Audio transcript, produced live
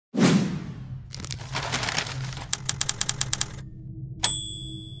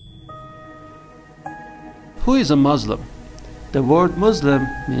Who is a Muslim? The word Muslim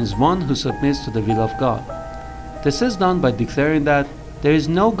means one who submits to the will of God. This is done by declaring that there is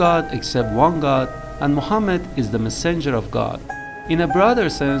no God except one God and Muhammad is the messenger of God. In a broader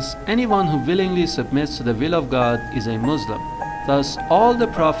sense, anyone who willingly submits to the will of God is a Muslim. Thus, all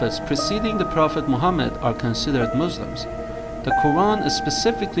the prophets preceding the Prophet Muhammad are considered Muslims. The Quran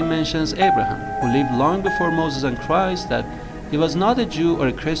specifically mentions Abraham, who lived long before Moses and Christ, that he was not a Jew or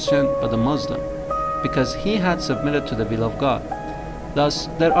a Christian but a Muslim, because he had submitted to the will of God. Thus,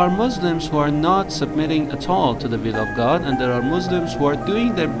 there are Muslims who are not submitting at all to the will of God, and there are Muslims who are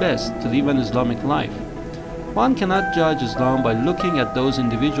doing their best to live an Islamic life. One cannot judge Islam by looking at those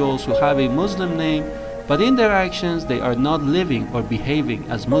individuals who have a Muslim name, but in their actions they are not living or behaving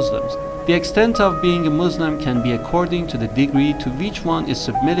as Muslims. The extent of being a Muslim can be according to the degree to which one is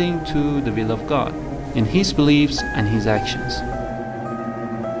submitting to the will of God in his beliefs and his actions.